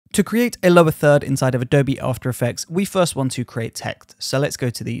To create a lower third inside of Adobe After Effects, we first want to create text. So let's go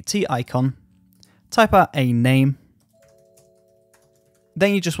to the T icon, type out a name.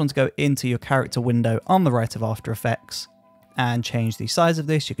 Then you just want to go into your character window on the right of After Effects and change the size of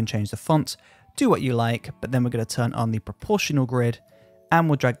this. You can change the font, do what you like, but then we're going to turn on the proportional grid and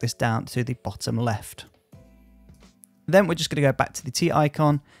we'll drag this down to the bottom left. Then we're just going to go back to the T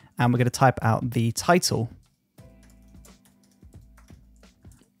icon and we're going to type out the title.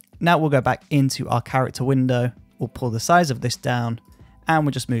 Now we'll go back into our character window. We'll pull the size of this down and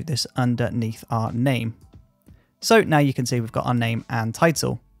we'll just move this underneath our name. So now you can see we've got our name and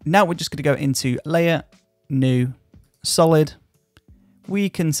title. Now we're just going to go into Layer, New, Solid. We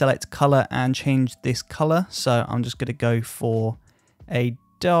can select color and change this color. So I'm just going to go for a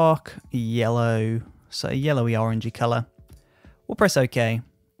dark yellow, so a yellowy orangey color. We'll press OK,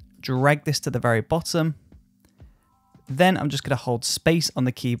 drag this to the very bottom. Then I'm just going to hold space on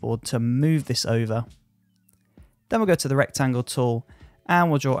the keyboard to move this over. Then we'll go to the rectangle tool and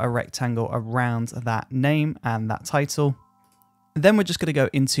we'll draw a rectangle around that name and that title. Then we're just going to go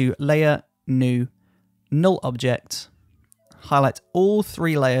into Layer, New, Null Object, highlight all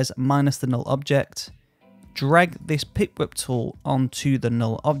 3 layers minus the null object, drag this pick whip tool onto the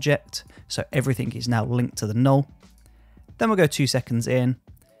null object so everything is now linked to the null. Then we'll go 2 seconds in,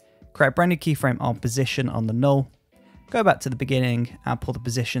 create a brand new keyframe on position on the null, go back to the beginning and pull the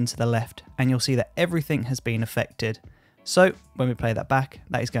position to the left and you'll see that everything has been affected. So when we play that back,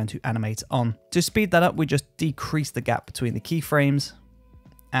 that is going to animate on. To speed that up, we just decrease the gap between the keyframes,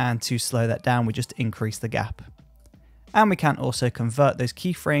 and to slow that down, we just increase the gap. And we can also convert those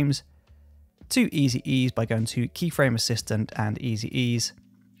keyframes to Easy Ease by going to Keyframe Assistant and Easy Ease,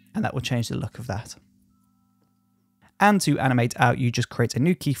 and that will change the look of that. And to animate out, you just create a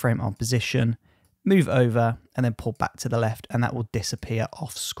new keyframe on position, move over, and then pull back to the left, and that will disappear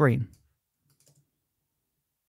off screen.